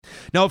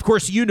Now, of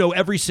course, you know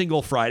every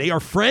single Friday,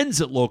 our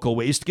friends at Local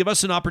Waste give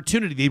us an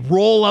opportunity. They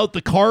roll out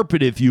the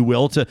carpet, if you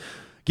will, to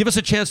give us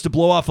a chance to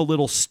blow off a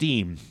little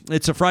steam.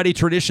 It's a Friday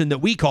tradition that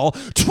we call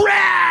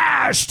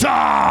Trash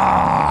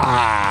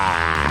Talk!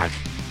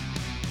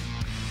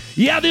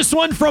 Yeah, this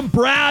one from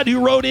Brad,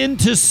 who wrote in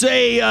to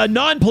say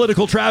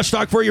non-political trash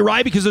talk for you,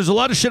 Rye, because there's a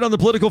lot of shit on the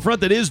political front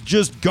that is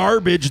just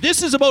garbage.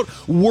 This is about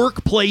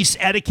workplace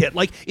etiquette.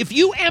 Like, if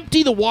you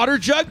empty the water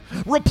jug,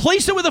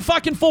 replace it with a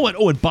fucking full one.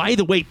 Oh, and by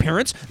the way,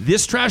 parents,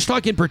 this trash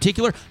talk in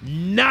particular,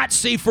 not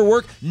safe for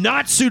work,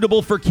 not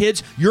suitable for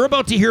kids. You're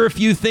about to hear a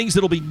few things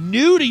that'll be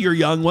new to your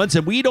young ones,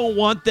 and we don't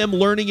want them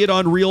learning it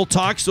on Real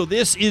Talk. So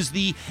this is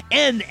the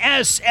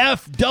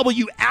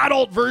NSFW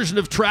adult version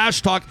of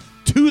trash talk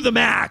to the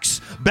max.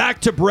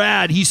 Back to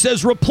Brad. He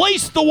says,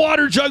 replace the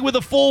water jug with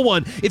a full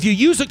one. If you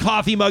use a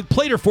coffee mug,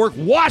 plate, or fork,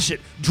 wash it,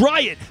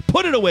 dry it,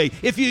 put it away.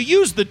 If you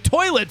use the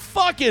toilet,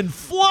 fucking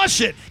flush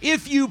it.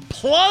 If you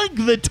plug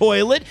the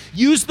toilet,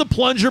 use the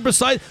plunger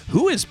beside.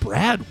 Who is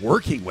Brad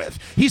working with?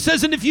 He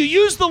says, and if you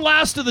use the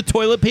last of the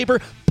toilet paper,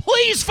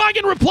 please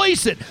fucking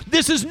replace it.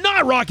 This is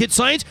not rocket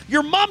science.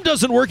 Your mom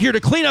doesn't work here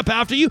to clean up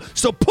after you,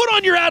 so put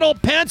on your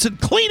adult pants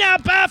and clean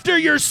up after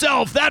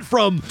yourself. That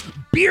from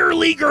Beer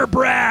Leaguer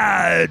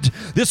Brad.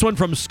 This one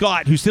from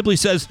Scott, who simply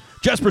says,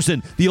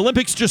 Jesperson, the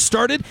Olympics just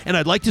started, and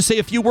I'd like to say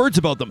a few words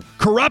about them.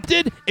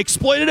 Corrupted,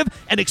 exploitative,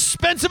 and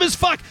expensive as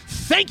fuck.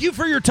 Thank you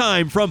for your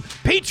time. From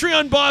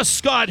Patreon boss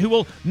Scott, who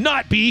will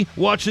not be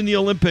watching the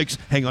Olympics.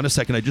 Hang on a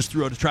second. I just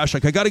threw out a trash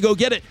talk. I got to go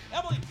get it.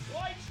 Emily,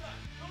 wide shot.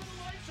 Go to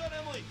the wide shot,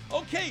 Emily.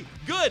 Okay,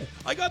 good.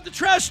 I got the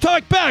trash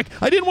talk back.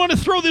 I didn't want to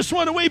throw this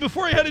one away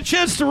before I had a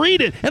chance to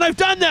read it, and I've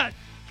done that.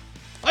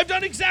 I've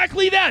done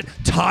exactly that.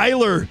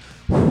 Tyler,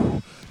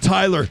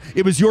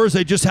 it was yours.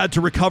 I just had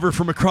to recover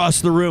from across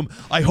the room.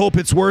 I hope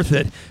it's worth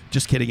it.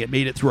 Just kidding. It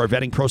made it through our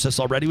vetting process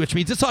already, which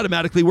means it's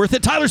automatically worth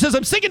it. Tyler says,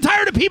 I'm sick and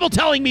tired of people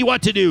telling me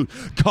what to do.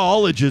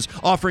 Colleges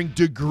offering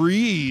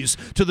degrees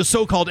to the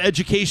so-called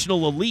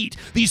educational elite.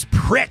 These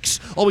pricks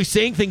always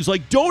saying things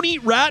like, don't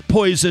eat rat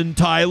poison,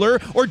 Tyler,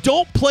 or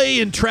don't play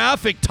in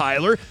traffic,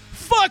 Tyler.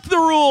 Fuck the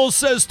rules,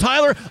 says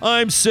Tyler.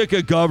 I'm sick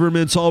of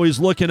governments always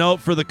looking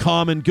out for the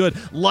common good.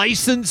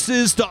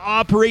 Licenses to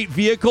operate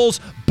vehicles?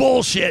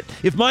 Bullshit.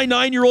 If my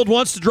 9-year-old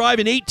wants to drive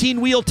an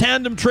 18-wheel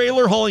tandem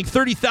trailer hauling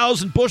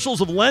 30,000 bushels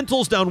of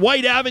lentils down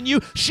White Avenue,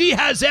 she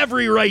has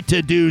every right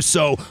to do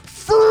so.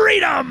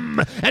 Freedom!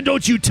 And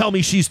don't you tell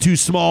me she's too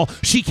small,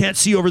 she can't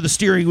see over the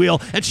steering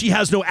wheel, and she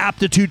has no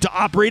aptitude to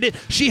operate it.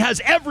 She has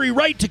every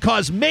right to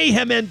cause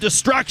mayhem and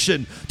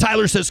destruction.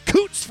 Tyler says,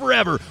 coots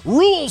forever,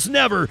 rules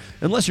never.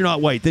 Unless you're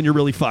not white, then you're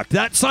really fucked.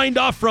 That signed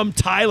off from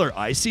Tyler.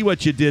 I see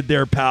what you did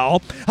there,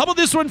 pal. How about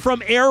this one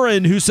from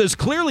Aaron, who says,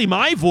 clearly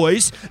my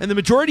voice and the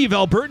majority of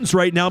Albertans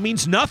right now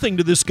means nothing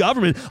to this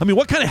government. I mean,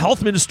 what kind of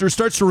health minister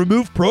starts to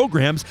remove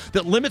programs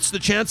that limits the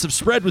chance of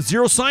spread with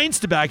zero science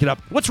to back it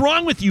up? What's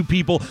wrong with you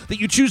people that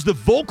you choose the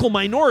vocal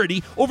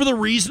minority over the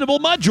reasonable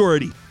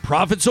majority?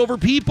 Profits over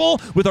people?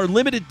 With our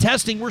limited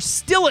testing, we're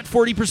still at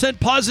 40%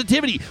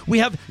 positivity. We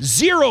have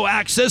zero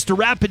access to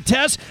rapid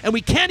tests, and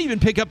we can't even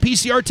pick up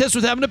PCR tests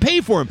with having to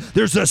pay for them.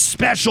 There's a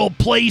special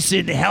place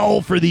in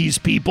hell for these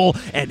people,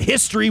 and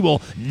history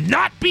will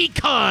not be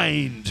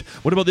kind.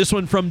 What about this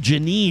one from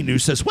Janine, who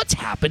says, what's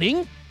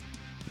happening?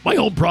 My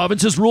home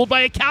province is ruled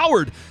by a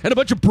coward and a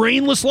bunch of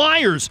brainless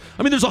liars.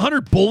 I mean, there's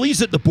 100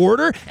 bullies at the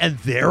border, and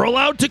they're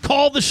allowed to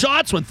call the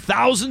shots when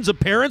thousands of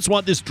parents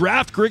want this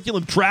draft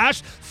curriculum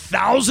trashed.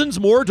 Thousands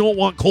more don't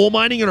want coal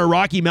mining in our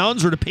Rocky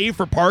Mountains or to pay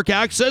for park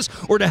access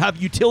or to have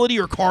utility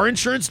or car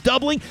insurance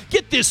doubling.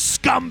 Get this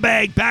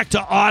scumbag back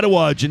to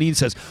Ottawa, Janine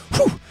says.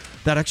 Whew.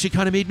 That actually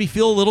kind of made me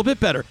feel a little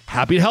bit better.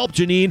 Happy to help,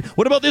 Janine.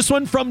 What about this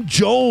one from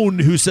Joan,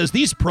 who says,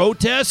 these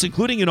protests,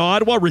 including in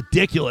Ottawa,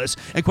 ridiculous.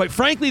 And quite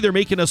frankly, they're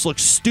making us look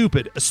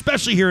stupid,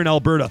 especially here in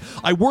Alberta.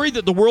 I worry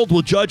that the world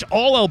will judge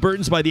all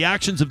Albertans by the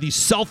actions of these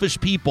selfish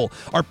people.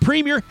 Our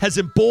premier has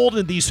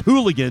emboldened these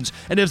hooligans,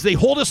 and as they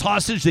hold us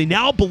hostage, they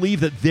now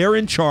believe that they're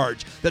in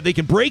charge, that they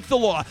can break the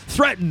law,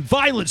 threaten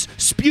violence,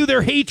 spew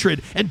their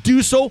hatred, and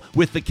do so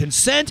with the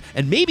consent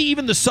and maybe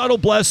even the subtle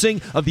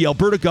blessing of the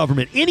Alberta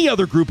government. Any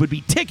other group would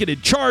be ticketed,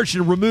 charged,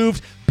 and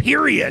removed,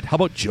 period. How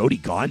about Jody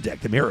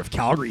Gondek, the mayor of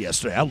Calgary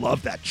yesterday? I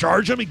love that.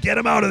 Charge him and get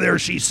him out of there,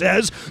 she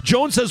says.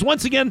 Joan says,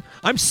 once again,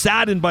 I'm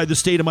saddened by the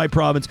state of my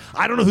province.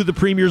 I don't know who the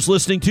premier's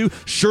listening to.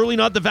 Surely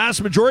not the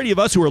vast majority of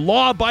us who are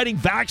law-abiding,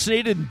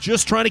 vaccinated, and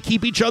just trying to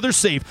keep each other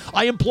safe.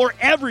 I implore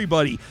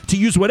everybody to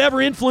use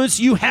whatever influence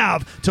you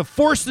have to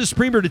force this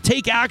premier to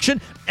take action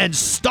and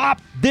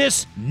stop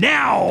this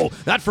now.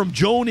 That from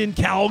Joan in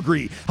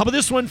Calgary. How about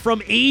this one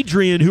from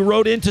Adrian, who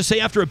wrote in to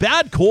say, after a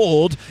bad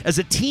cold, as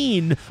a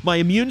teen, my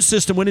immune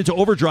system went into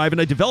overdrive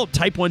and I developed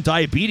type 1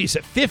 diabetes.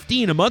 At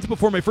 15, a month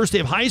before my first day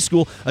of high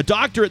school, a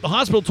doctor at the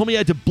hospital told me I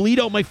had to bleed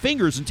out my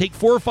fingers and take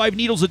 4 or 5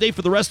 needles a day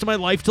for the rest of my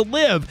life to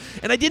live.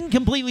 And I didn't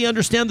completely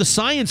understand the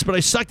science, but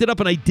I sucked it up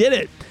and I did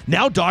it.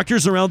 Now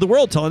doctors around the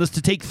world telling us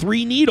to take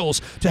 3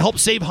 needles to help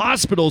save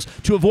hospitals,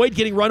 to avoid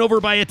getting run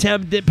over by a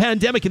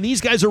pandemic. And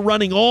these guys are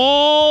running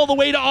all the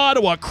way way to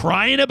Ottawa,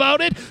 crying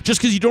about it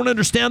just because you don't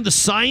understand the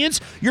science.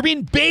 You're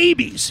being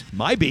babies.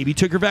 My baby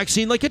took her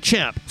vaccine like a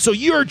champ. So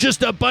you're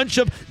just a bunch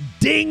of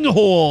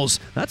dingholes.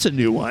 That's a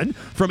new one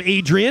from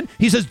Adrian.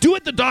 He says, do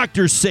what the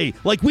doctors say,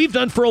 like we've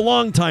done for a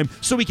long time,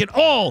 so we can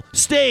all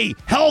stay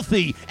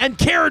healthy and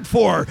cared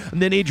for.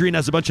 And then Adrian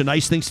has a bunch of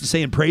nice things to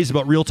say and praise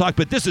about Real Talk,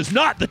 but this is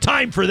not the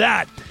time for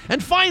that.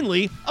 And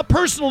finally, a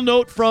personal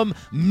note from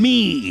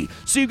me.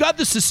 So you got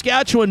the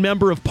Saskatchewan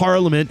member of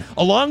Parliament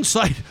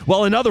alongside,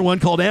 well, another one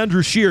called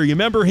Andrew Scheer. You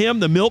remember him,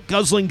 the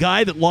milk-guzzling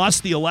guy that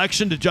lost the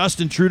election to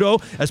Justin Trudeau,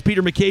 as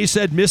Peter MacKay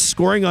said, missed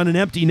scoring on an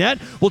empty net?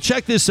 Well,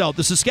 check this out.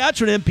 The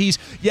Saskatchewan MPs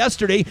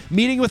yesterday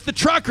meeting with the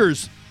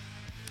truckers,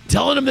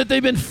 telling them that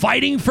they've been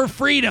fighting for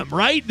freedom,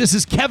 right? This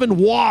is Kevin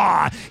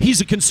Waugh.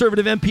 He's a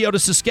Conservative MP out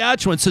of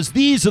Saskatchewan. Says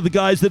these are the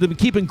guys that have been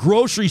keeping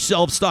grocery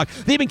shelf stock.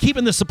 They've been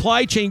keeping the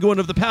supply chain going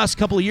over the past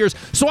couple of years.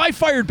 So I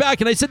fired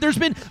back and I said there's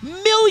been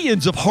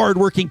millions of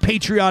hardworking,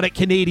 patriotic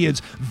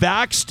Canadians,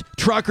 vaxxed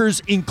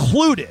truckers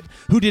included,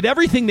 who did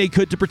everything they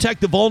could to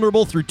protect the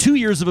vulnerable through 2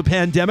 years of a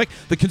pandemic.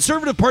 The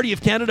Conservative Party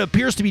of Canada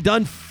appears to be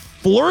done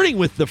flirting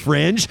with the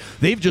fringe.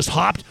 They've just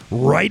hopped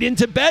right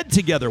into bed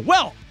together.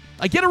 Well,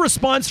 I get a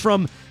response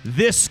from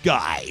this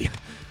guy.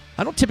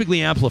 I don't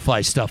typically amplify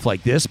stuff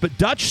like this, but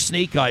Dutch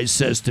Snake Eyes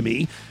says to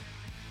me,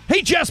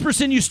 hey,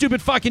 Jesperson, you stupid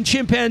fucking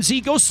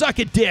chimpanzee, go suck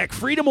a dick.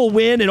 Freedom will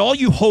win, and all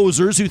you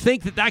hosers who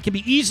think that can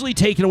be easily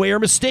taken away are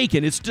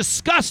mistaken. It's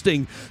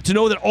disgusting to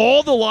know that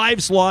all the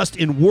lives lost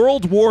in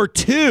World War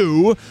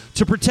II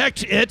to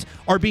protect it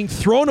are being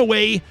thrown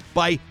away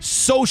by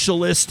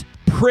socialist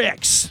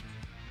pricks.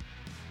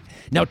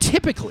 Now,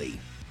 typically,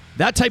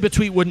 that type of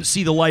tweet wouldn't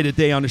see the light of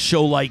day on a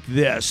show like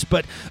this,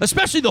 but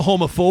especially the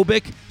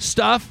homophobic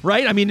stuff,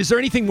 right? I mean, is there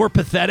anything more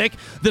pathetic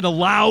than a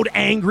loud,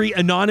 angry,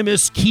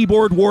 anonymous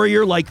keyboard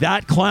warrior like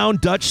that clown,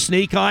 Dutch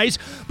Snake Eyes?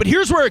 But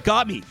here's where it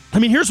got me. I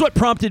mean, here's what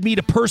prompted me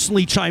to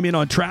personally chime in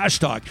on Trash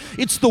Talk.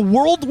 It's the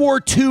World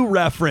War II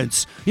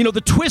reference. You know,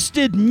 the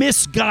twisted,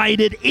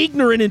 misguided,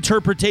 ignorant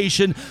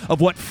interpretation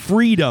of what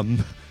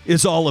freedom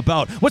is all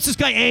about. What's this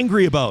guy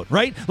angry about,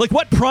 right? Like,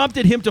 what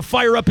prompted him to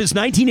fire up his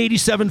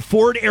 1987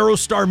 Ford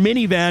Aerostar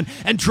minivan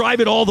and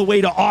drive it all the way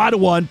to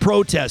Ottawa and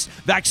protest?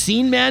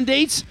 Vaccine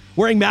mandates?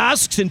 Wearing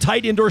masks in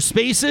tight indoor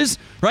spaces,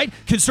 right?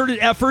 Concerted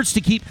efforts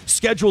to keep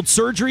scheduled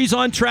surgeries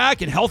on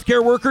track and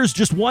healthcare workers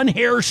just one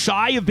hair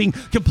shy of being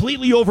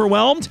completely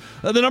overwhelmed.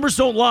 The numbers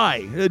don't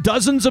lie.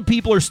 Dozens of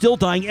people are still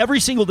dying every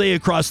single day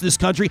across this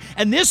country,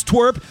 and this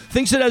twerp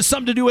thinks it has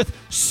something to do with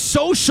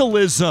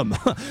socialism.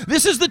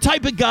 This is the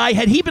type of guy,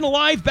 had he been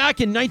alive back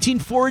in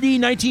 1940,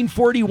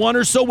 1941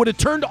 or so, would have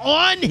turned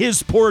on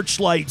his porch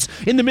lights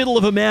in the middle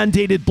of a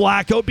mandated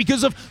blackout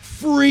because of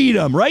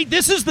freedom, right?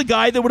 This is the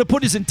guy that would have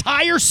put his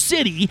entire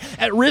city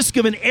at risk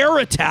of an air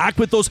attack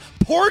with those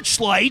porch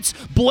lights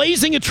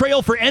blazing a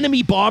trail for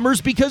enemy bombers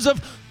because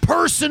of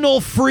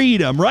personal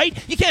freedom, right?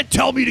 You can't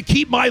tell me to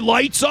keep my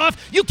lights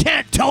off. You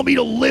can't tell me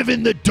to live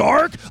in the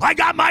dark. I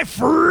got my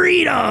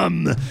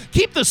freedom.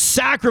 Keep the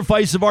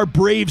sacrifice of our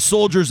brave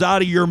soldiers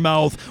out of your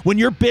mouth when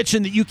you're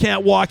bitching that you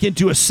can't walk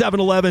into a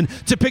 7-Eleven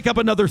to pick up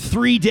another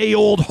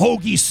 3-day-old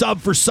hoagie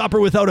sub for supper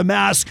without a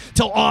mask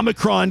till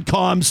Omicron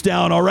calms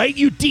down, all right?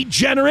 You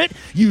degenerate,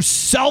 you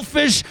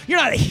selfish, you're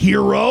not a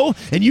hero,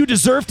 and you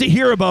deserve to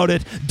hear about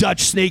it,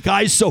 Dutch Snake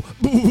Eyes, so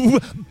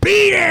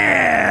beat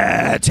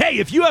it! Hey,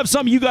 if you have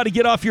something you got to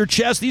get off your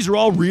chest, these are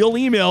all real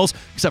emails,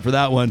 except for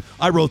that one.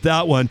 I wrote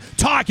that one.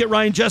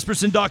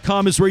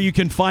 Talk@RyanJesperson.com is where you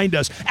can find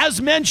us.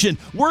 As mentioned,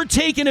 we're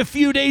taking a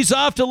few days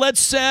off to let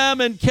Sam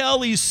and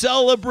Kelly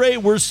celebrate.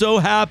 We're so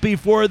happy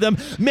for them.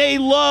 May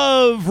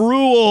love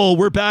rule.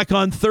 We're back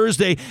on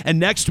Thursday, and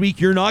next week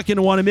you're not going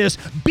to want to miss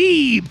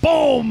B.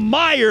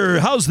 Boehmeyer.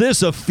 How's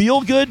this? A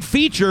feel-good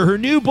feature. Her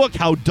new book,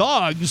 How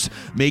Dogs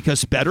Make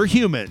Us Better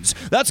Humans.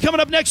 That's coming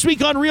up next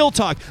week on Real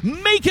Talk.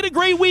 Make it a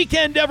great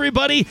weekend,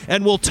 everybody,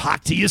 and we'll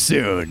talk to you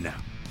soon.